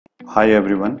Hi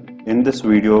everyone, in this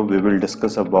video we will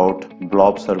discuss about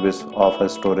Blob service of a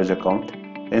storage account.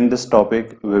 In this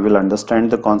topic we will understand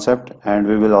the concept and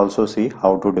we will also see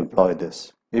how to deploy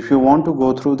this. If you want to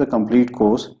go through the complete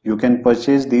course, you can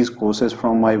purchase these courses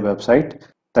from my website,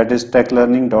 that is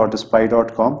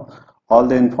techlearning.spy.com. All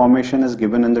the information is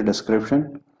given in the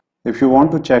description. If you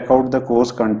want to check out the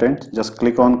course content, just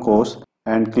click on course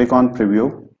and click on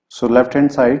preview. So left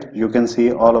hand side you can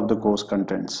see all of the course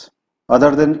contents.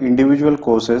 Other than individual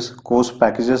courses, course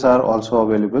packages are also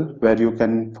available where you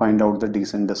can find out the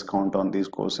decent discount on these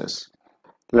courses.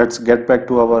 Let's get back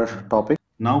to our topic.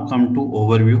 Now come to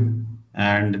overview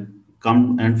and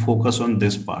come and focus on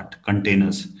this part,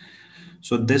 containers.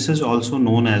 So this is also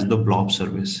known as the blob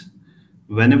service.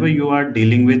 Whenever you are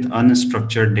dealing with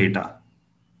unstructured data,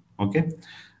 okay,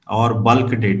 or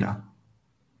bulk data,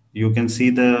 you can see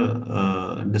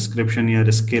the description here,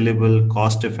 scalable,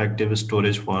 cost-effective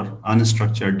storage for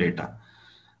unstructured data.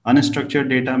 Unstructured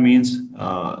data means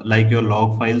like your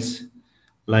log files,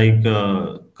 like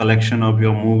collection of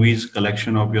your movies,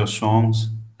 collection of your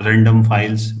songs, random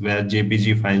files where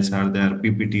JPG files are there,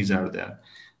 PPTs are there.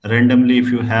 Randomly, if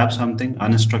you have something,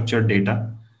 unstructured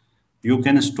data, you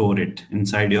can store it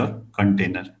inside your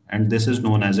container. And this is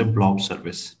known as a blob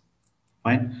service.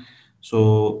 Fine.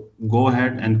 So go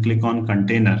ahead and click on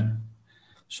container.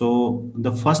 So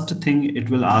the first thing it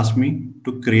will ask me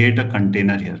to create a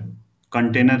container here.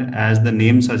 Container, as the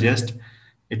name suggests,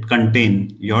 it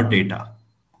contain your data.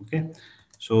 Okay.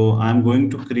 So I'm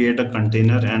going to create a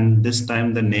container and this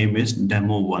time the name is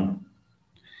demo1.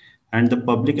 And the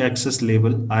public access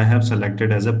label I have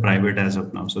selected as a private as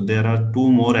of now. So there are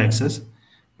two more access,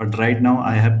 but right now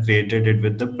I have created it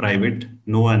with the private,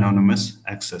 no anonymous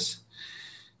access.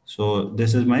 So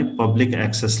this is my public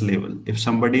access label. If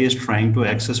somebody is trying to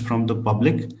access from the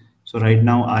public, so right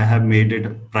now I have made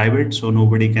it private so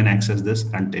nobody can access this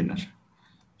container.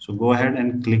 So go ahead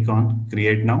and click on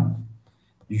create now.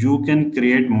 You can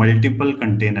create multiple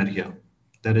container here.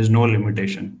 There is no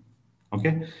limitation.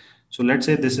 Okay. So let's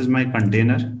say this is my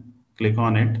container, click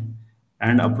on it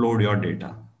and upload your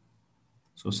data.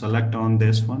 So select on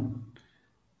this one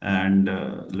and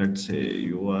let's say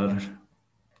you are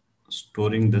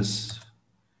storing this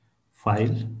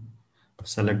file,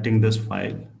 selecting this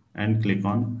file and click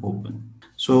on open.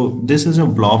 So this is a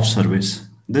blob service.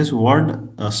 This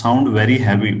word sound very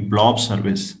heavy, blob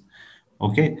service.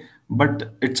 Okay,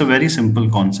 but it's a very simple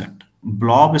concept.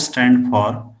 Blob stand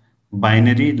for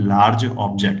binary large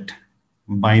object.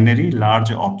 Binary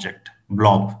large object,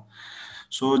 blob.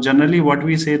 So generally what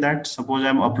we say that suppose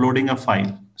I'm uploading a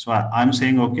file. So I'm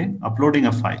saying, okay, uploading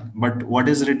a file, but what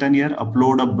is written here?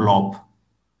 Upload a blob.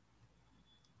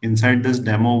 Inside this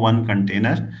demo1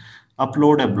 container,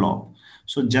 upload a blob.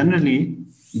 So generally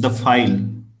the file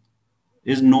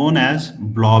is known as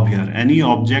blob here. Any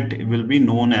object will be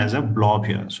known as a blob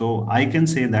here. So I can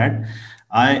say that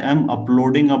I am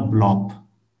uploading a blob.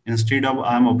 Instead of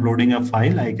I'm uploading a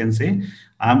file, I can say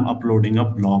I'm uploading a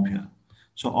blob here.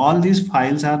 So all these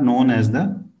files are known as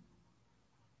the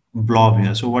blob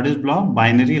here. So what is blob?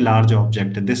 Binary large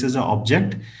object. This is an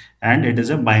object and it is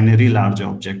a binary large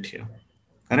object here.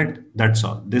 Correct? That's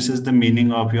all. This is the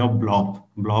meaning of your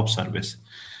blob service.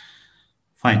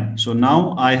 Fine. So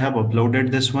now I have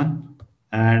uploaded this one.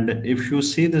 And if you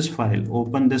see this file,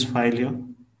 open this file here,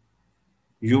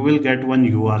 you will get one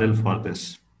URL for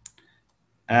this.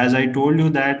 As I told you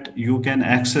that you can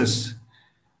access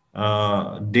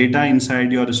data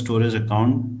inside your storage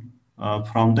account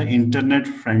from the internet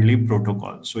friendly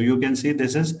protocol. So you can see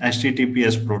this is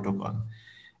HTTPS protocol.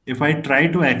 If I try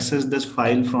to access this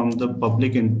file from the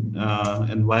public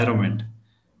environment,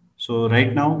 so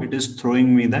right now it is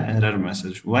throwing me the error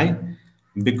message. Why?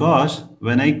 Because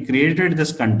when I created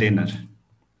this container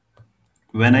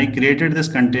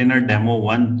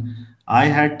demo1, I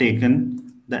had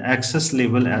taken the access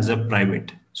label as a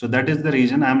private. So that is the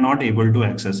reason I'm not able to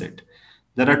access it.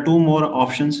 There are two more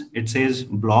options. It says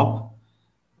blob.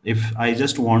 If I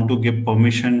just want to give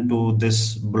permission to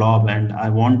this blob and I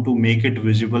want to make it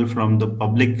visible from the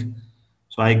public,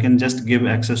 so I can just give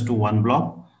access to one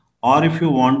blob. Or if you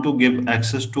want to give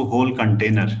access to whole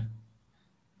container,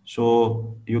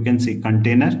 so you can see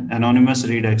container, anonymous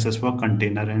read access for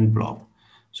container and blob.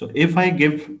 So if I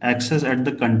give access at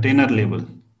the container level,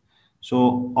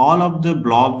 so all of the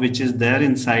blob which is there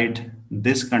inside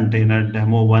this container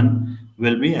demo1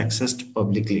 will be accessed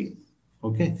publicly.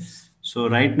 Okay. So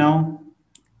right now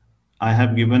I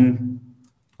have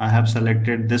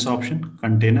selected this option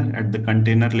container. At the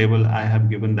container level, I have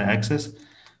given the access.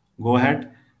 Go ahead.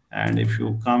 And if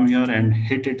you come here and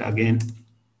hit it again,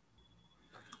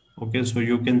 Okay, so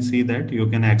you can see that you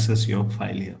can access your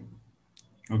file here.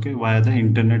 Okay, via the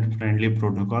internet friendly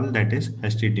protocol, that is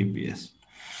HTTPS.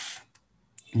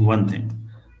 One thing,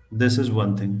 this is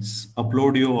one thing.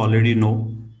 Upload you already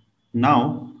know.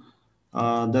 Now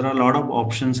there are a lot of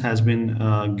options has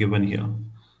been given here.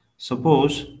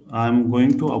 Suppose I'm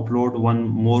going to upload one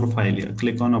more file here.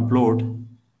 Click on upload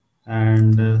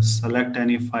and select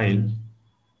any file.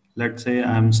 Let's say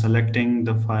I'm selecting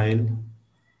the file,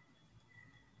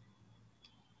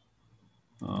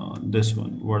 this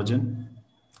one, version,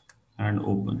 and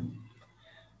open.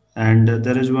 And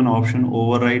there is one option,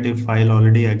 overwrite if file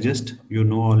already exists. You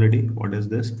know already what is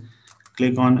this.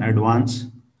 Click on advanced.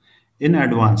 In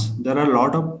advance, there are a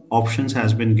lot of options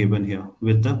has been given here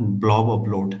with the blob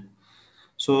upload.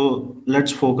 So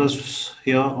let's focus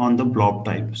here on the blob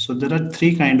type. So there are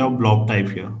three kind of blob type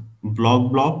here: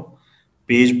 blob,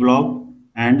 page blob,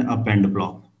 and append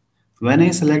blob. When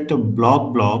I select a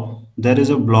blob, there is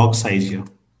a block size here.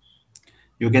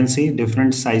 You can see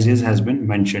different sizes has been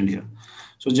mentioned here.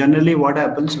 So generally what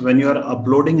happens when you are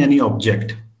uploading any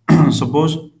object,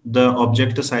 suppose the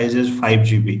object size is 5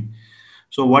 GB.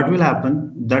 So what will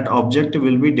happen? That object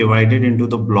will be divided into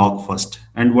the block first.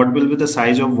 And what will be the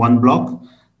size of one block?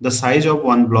 The size of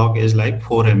one block is like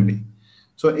 4 MB.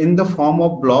 So in the form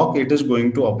of block, it is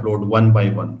going to upload one by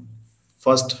one.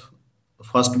 First,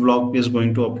 first block is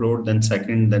going to upload, then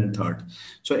second, then third.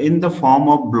 So in the form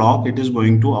of block, it is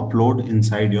going to upload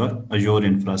inside your Azure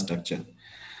infrastructure.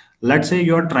 Let's say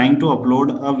you are trying to upload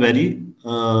a very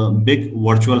big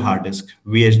virtual hard disk,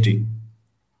 VHD.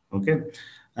 Okay,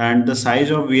 and the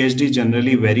size of VHD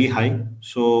generally very high.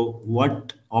 So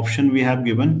what option we have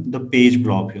given? The page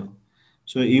blob here.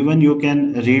 So even you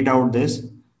can read out this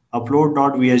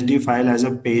upload.vhd file as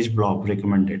a page blob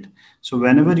recommended. So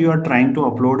whenever you are trying to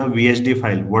upload a VHD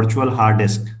file, virtual hard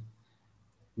disk,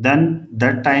 then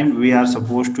that time we are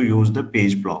supposed to use the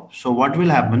page blob. So what will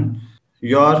happen?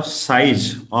 Your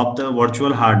size of the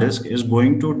virtual hard disk is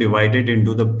going to divide it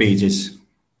into the pages.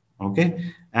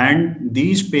 Okay, and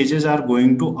these pages are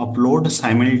going to upload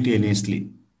simultaneously.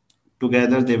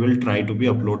 Together they will try to be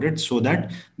uploaded so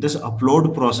that this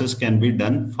upload process can be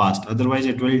done fast. Otherwise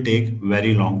it will take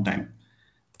very long time.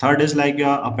 Third is like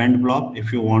your append blob.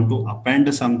 If you want to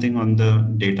append something on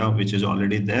the data which is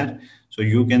already there, so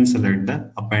you can select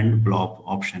the append blob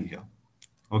option here.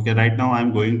 Okay, right now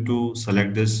I'm going to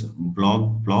select this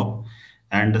blob,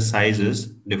 and the size is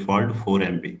default 4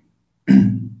 MB.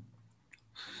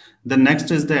 The next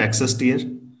is the access tier.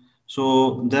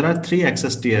 So there are three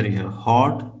access tier here: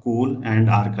 hot, cool, and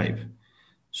archive.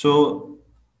 So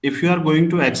if you are going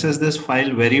to access this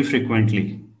file very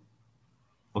frequently,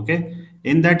 okay,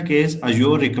 in that case,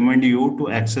 Azure recommend you to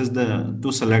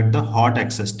to select the hot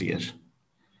access tier.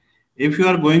 If you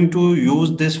are going to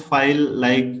use this file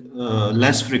like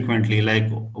less frequently, like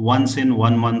once in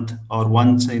 1 month or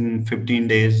once in 15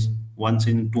 days, once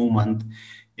in 2 months,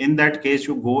 in that case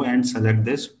you go and select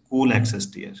this cool access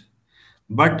tier.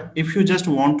 But if you just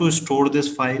want to store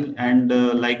this file and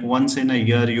like once in a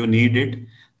year you need it,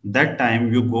 that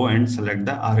time you go and select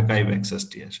the archive access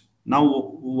tier. Now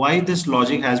why this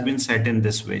logic has been set in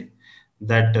this way,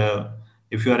 that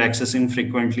if you are accessing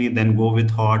frequently, then go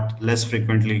with hot, less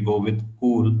frequently go with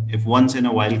cool. If once in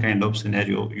a while kind of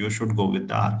scenario, you should go with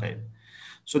the archive.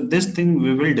 So this thing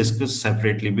we will discuss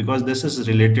separately because this is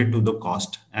related to the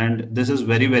cost, and this is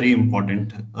very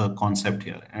important concept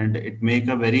here, and it make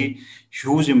a very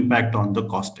huge impact on the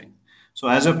costing. So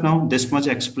as of now, this much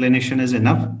explanation is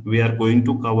enough. We are going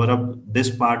to cover up this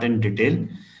part in detail,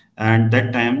 and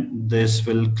that time this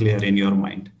will clear in your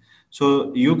mind.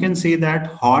 So you can see that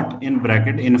hot in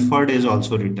bracket inferred is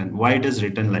also written. Why it is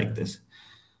written like this?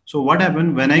 So what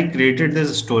happened when I created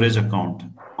this storage account?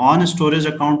 On storage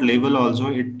account label also,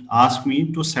 it asked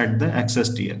me to set the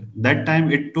access tier. That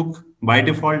time it took, by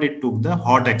default, it took the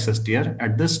hot access tier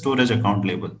at the storage account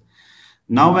label.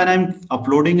 Now when I'm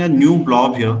uploading a new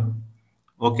blob here,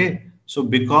 okay, so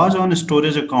because on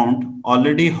storage account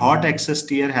already hot access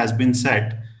tier has been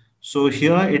set, so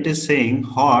here it is saying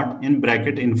hot in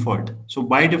bracket inferred. So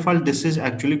by default, this is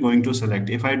actually going to select.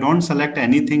 If I don't select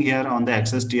anything here on the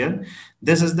access tier,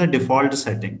 this is the default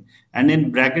setting. And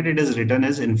in bracket, it is written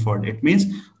as inferred. It means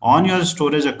on your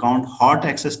storage account, hot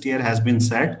access tier has been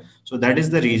set. So that is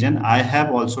the reason I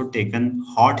have also taken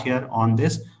hot here on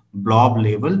this blob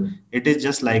label. It is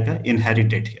just like a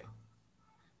inherited here.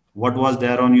 What was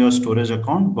there on your storage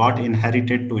account got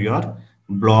inherited to your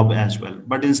blob as well.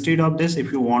 But instead of this,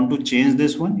 if you want to change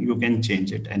this one, you can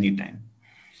change it anytime.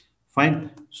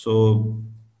 Fine. So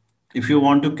if you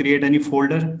want to create any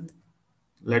folder,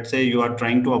 Let's say you are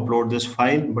trying to upload this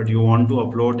file, but you want to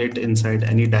upload it inside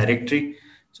any directory.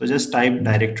 So just type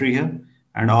directory here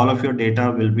and all of your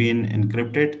data will be in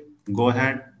encrypted. Go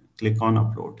ahead, click on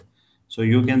upload. So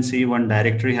you can see one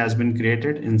directory has been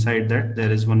created. Inside that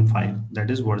there is one file,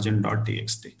 that is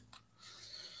version.txt.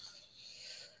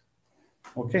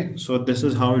 Okay, so this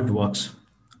is how it works.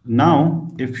 Now,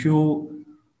 if you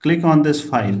click on this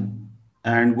file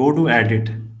and go to edit,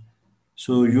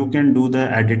 so you can do the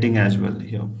editing as well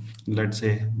here. Let's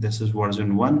say this is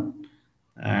version 1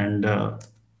 and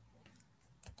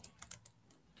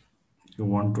you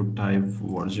want to type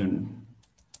version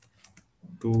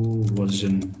 2,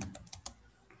 version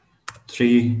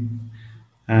 3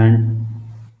 and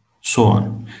so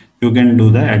on. You can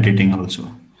do the editing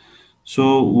also.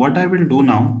 So what I will do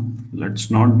now,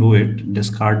 let's not do it,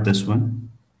 discard this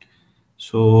one.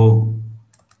 So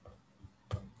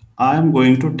I am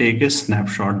going to take a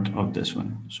snapshot of this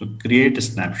one. So create a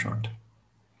snapshot.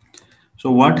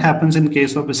 So what happens in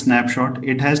case of a snapshot?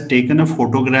 It has taken a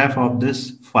photograph of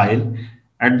this file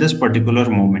at this particular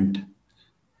moment.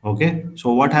 Okay.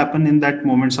 So what happened in that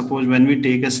moment? Suppose when we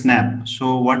take a snap.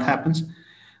 So what happens?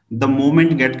 The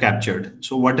moment get captured.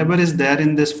 So whatever is there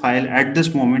in this file at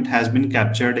this moment has been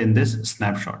captured in this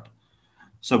snapshot.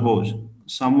 Suppose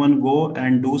someone go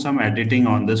and do some editing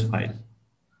on this file.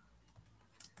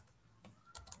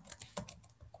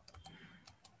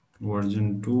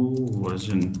 Version 2,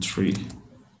 version 3,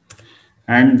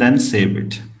 and then save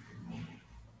it.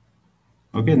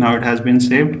 Okay, now it has been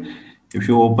saved. If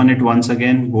you open it once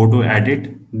again, go to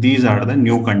edit, these are the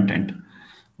new content.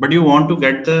 But you want to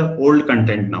get the old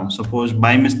content now. Suppose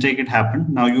by mistake it happened.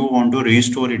 Now you want to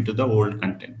restore it to the old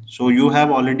content. So you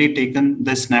have already taken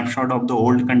the snapshot of the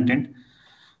old content.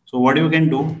 So what you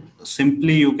can do,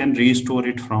 simply you can restore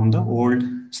it from the old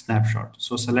snapshot.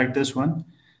 So select this one,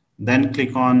 then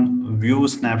click on view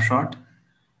snapshot.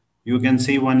 You can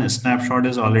see one snapshot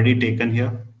is already taken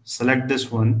here. Select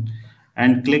this one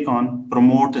and click on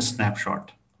promote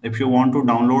snapshot. If you want to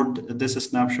download this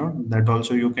snapshot, that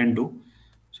also you can do.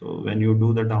 So when you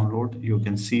do the download, you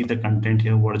can see the content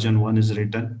here, version 1 is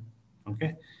written.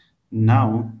 Okay.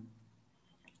 Now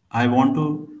I want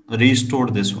to restore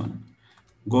this one.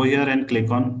 Go here and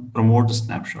click on promote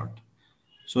snapshot.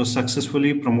 So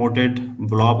successfully promoted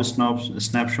Blob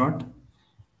snapshot.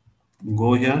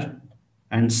 Go here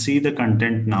and see the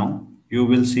content now. You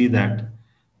will see that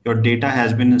your data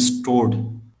has been stored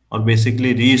or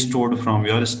basically restored from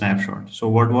your snapshot. So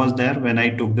what was there when I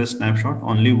took the snapshot?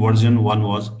 Only version 1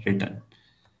 was written.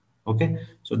 Okay,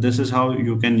 so this is how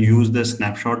you can use the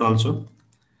snapshot also.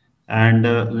 And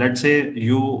let's say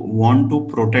you want to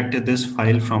protect this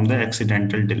file from the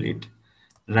accidental delete.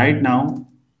 Right now,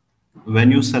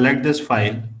 when you select this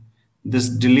file, this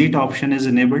delete option is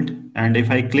enabled, and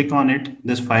if I click on it,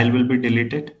 this file will be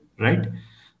deleted, right?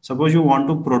 Suppose you want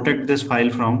to protect this file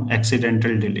from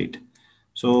accidental delete.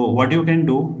 So what you can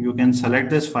do, you can select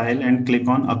this file and click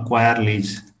on acquire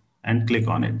lease and click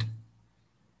on it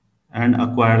and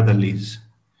acquire the lease.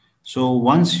 So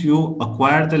once you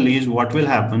acquire the lease, what will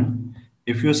happen?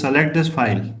 If you select this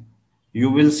file, you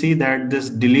will see that this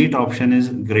delete option is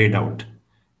grayed out.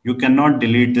 You cannot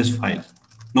delete this file.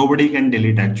 Nobody can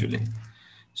delete actually.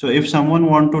 So if someone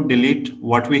want to delete,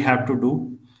 what we have to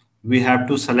do, we have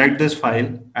to select this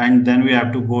file and then we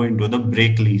have to go into the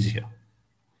break lease here.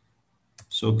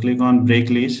 So click on break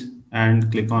lease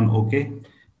and click on OK.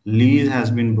 Lease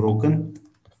has been broken.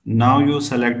 Now you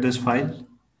select this file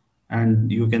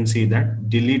and you can see that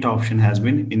delete option has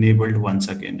been enabled once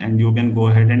again and you can go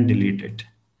ahead and delete it.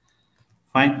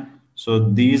 Fine. So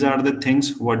these are the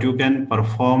things what you can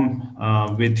perform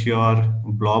with your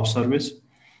Blob service.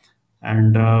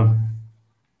 And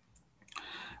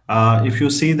if you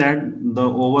see that the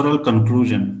overall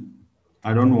conclusion,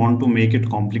 I don't want to make it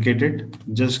complicated.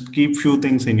 Just keep few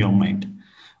things in your mind.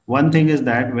 One thing is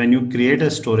that when you create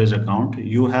a storage account,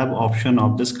 you have option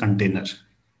of this container.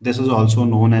 This is also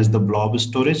known as the Blob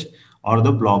storage or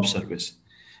the Blob service.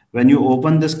 When you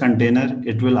open this container,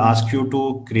 it will ask you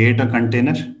to create a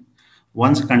container.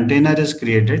 Once container is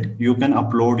created, you can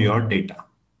upload your data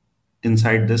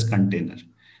inside this container.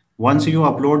 Once you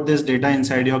upload this data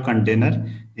inside your container,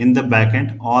 in the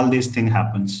backend, all these things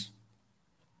happens,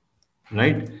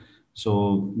 right?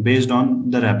 So based on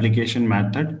the replication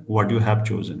method, what you have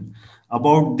chosen.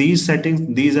 About these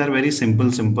settings, these are very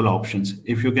simple options.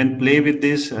 If you can play with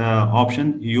this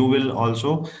option, you will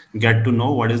also get to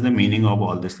know what is the meaning of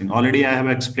all this thing. Already I have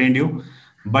explained you,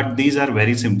 but these are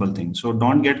very simple things. So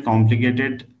don't get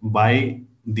complicated by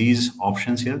these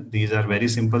options here. These are very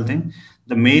simple things.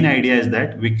 The main idea is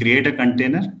that we create a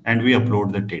container and we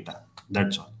upload the data.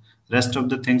 That's all. Rest of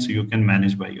the things you can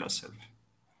manage by yourself.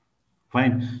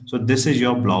 Fine. So this is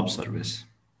your Blob service.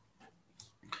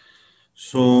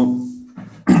 So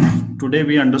today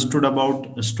we understood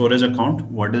about a storage account.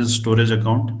 What is storage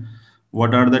account?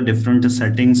 What are the different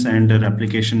settings and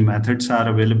replication methods are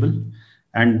available?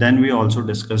 And then we also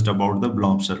discussed about the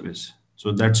Blob service.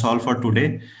 So that's all for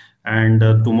today. And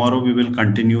tomorrow we will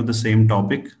continue the same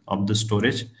topic of the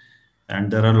storage.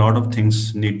 And there are a lot of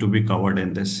things need to be covered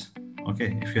in this.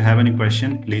 Okay. If you have any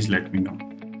question, please let me know.